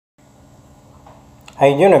How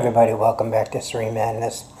you doing, everybody? Welcome back to Serene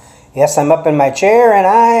Madness. Yes, I'm up in my chair and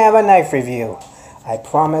I have a knife review. I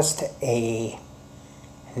promised a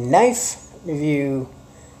knife review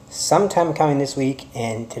sometime coming this week,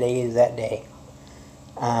 and today is that day.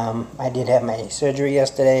 I did have my surgery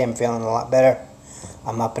yesterday. I'm feeling a lot better.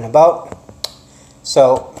 I'm up and about.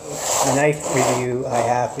 So, the knife review I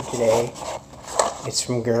have for today is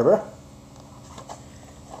from Gerber.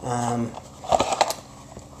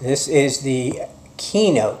 This is the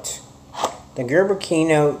Keynote, the Gerber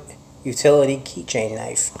Keynote utility keychain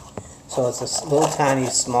knife. So it's a little tiny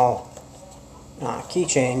small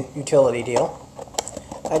keychain utility deal.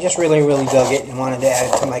 I just really dug it and wanted to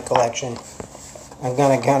add it to my collection. I'm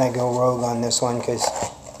gonna kind of go rogue on this one because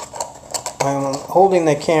I'm holding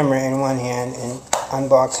the camera in one hand and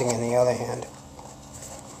unboxing in the other hand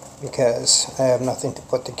because I have nothing to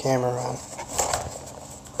put the camera on.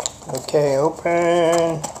 Okay,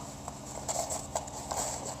 open.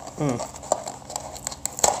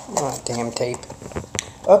 Oh, damn tape.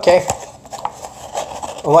 Okay.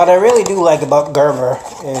 What I really do like about Gerber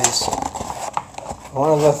is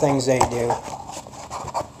one of the things they do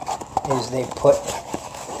is they put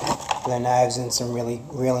the knives in some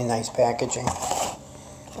really nice packaging.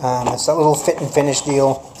 It's a little fit and finish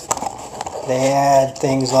deal. They add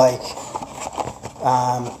things like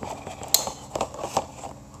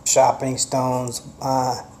sharpening stones,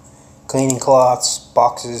 cleaning cloths,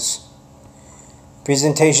 boxes,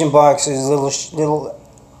 presentation boxes, little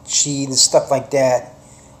sheets, stuff like that.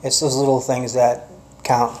 It's those little things that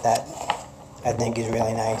count that I think is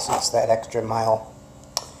really nice. It's that extra mile.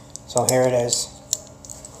 So here it is.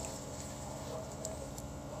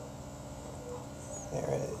 There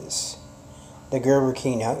it is. The Gerber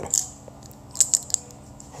Keynote.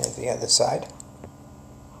 Here's the other side.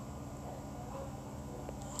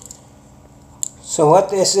 So what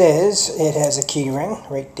this is, it has a key ring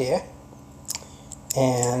right there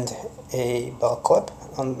and a belt clip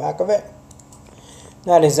on the back of it.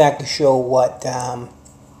 Not exactly sure what the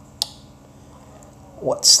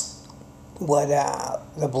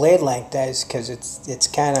blade length is, because it's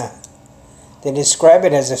kind of, they describe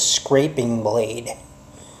it as a scraping blade.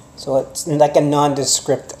 So it's like a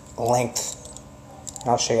nondescript length.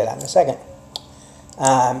 I'll show you that in a second.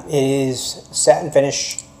 It is satin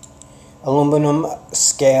finish, aluminum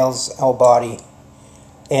scales, L body.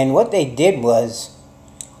 And what they did is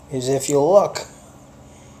if you look,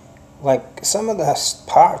 like some of the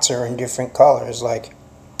parts are in different colors. Like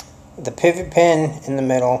the pivot pin in the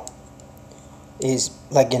middle is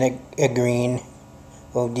like in a green,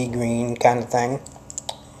 OD green kind of thing.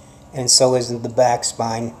 And so is the back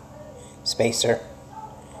spine spacer.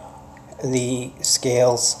 The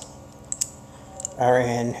scales are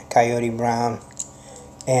in coyote brown,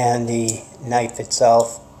 and the knife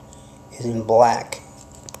itself is in black.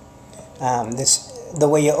 The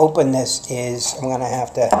way you open this is, I'm gonna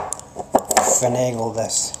have to finagle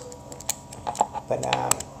this, but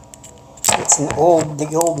it's the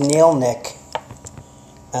old nail nick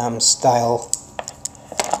style.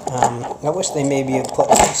 I wish they maybe had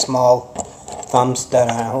put some small thumb stud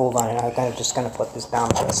on it. Hold on, I'm just gonna put this down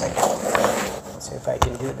for a second. Let's see if I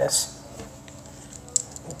can do this.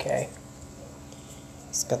 Okay.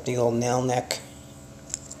 It's got the old nail neck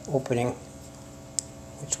opening.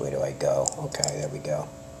 Which way do I go? Okay, there we go.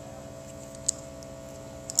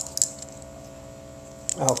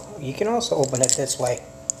 Oh, you can also open it this way.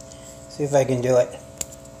 See if I can do it.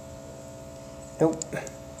 Nope.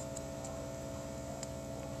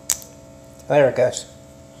 There it goes.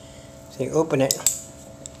 So you open it.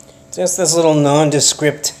 Just this little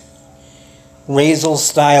nondescript razor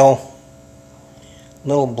style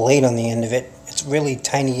little blade on the end of it. It's really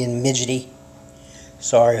tiny and midgety.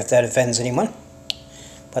 Sorry if that offends anyone.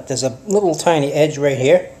 But there's a little tiny edge right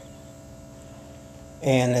here.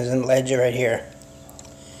 And there's an edge right here.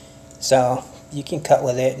 So you can cut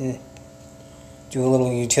with it and do a little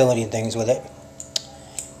utility things with it.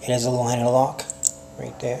 It has a liner lock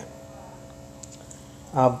right there.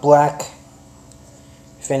 Black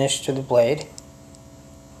finish to the blade.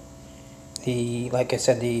 Like I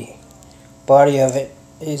said, the body of it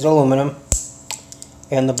is aluminum,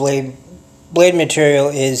 and the blade material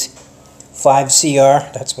is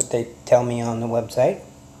 5CR. That's what they tell me on the website.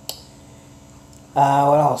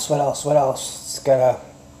 What else? It's got a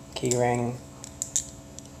key ring,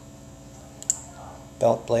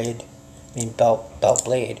 belt blade, belt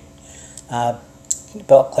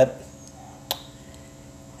clip.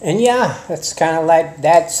 And yeah, that's kind of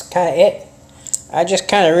it. I just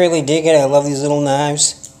kind of really dig it. I love these little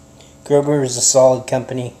knives. Gerber is a solid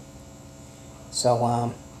company.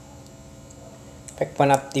 So Picked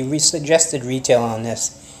one up. The suggested retail on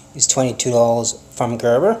this is $22 from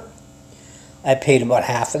Gerber. I paid about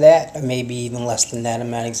half of that, or maybe even less than that.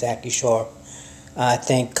 I'm not exactly sure. I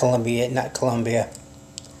think not Columbia.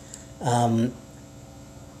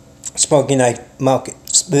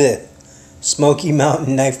 Smoky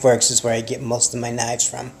Mountain Knife Works is where I get most of my knives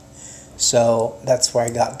from. So that's where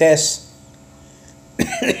I got this,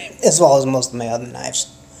 as well as most of my other knives.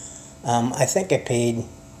 I think I paid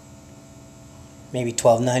maybe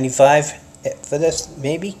 $12.95 for this,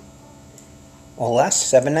 maybe, or less,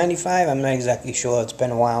 $7.95. I'm not exactly sure. It's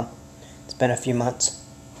been a while. It's been a few months.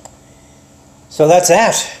 So that's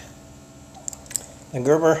that. The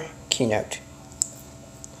Gerber Keynote.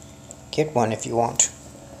 Get one if you want.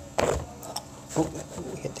 Oh,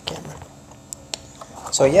 hit the camera.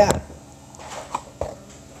 So yeah.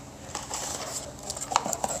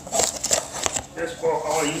 Yes, Paul,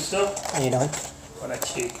 how are you, sir? How you doing? Wanna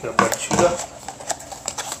check your blood sugar?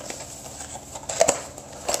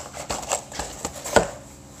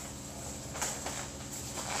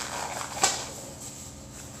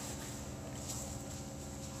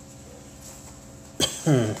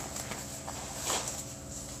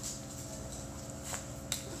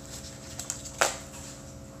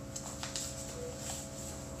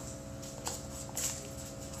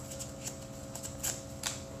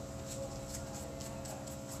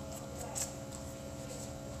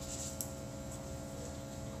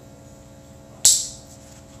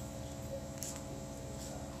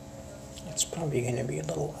 It's probably going to be a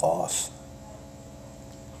little off.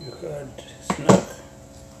 You heard snuck?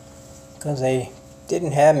 Because they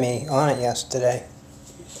didn't have me on it yesterday.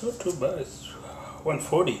 It's not too bad. It's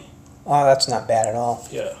 140. Oh, that's not bad at all.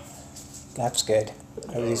 Yeah. That's good.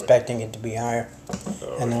 I was All expecting it to be higher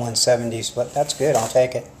All in the right. 170s, but that's good. I'll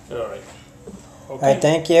take it. All right. All right,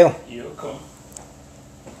 thank you. You're welcome.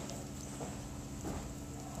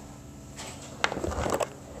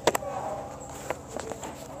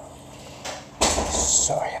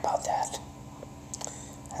 Sorry about that.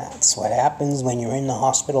 That's what happens when you're in the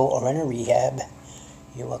hospital or in a rehab.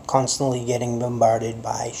 You are constantly getting bombarded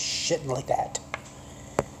by shit like that.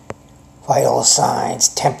 Vital signs,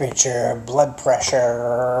 temperature, blood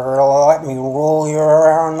pressure. Let me roll you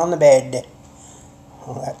around on the bed.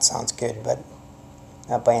 Well, that sounds good, but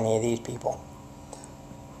not by any of these people.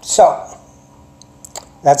 So,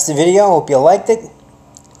 that's the video. Hope you liked it.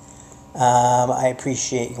 I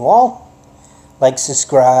appreciate you all. Like,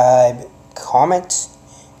 subscribe, comment,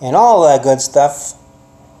 and all that good stuff.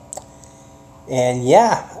 And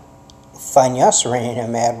yeah, find your serene in a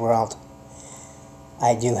mad world.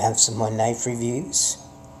 I do have some more knife reviews.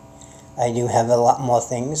 I do have a lot more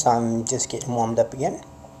things. I'm just getting warmed up again.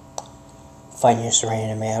 Find your serene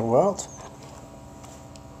in a mad world.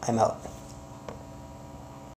 I'm out.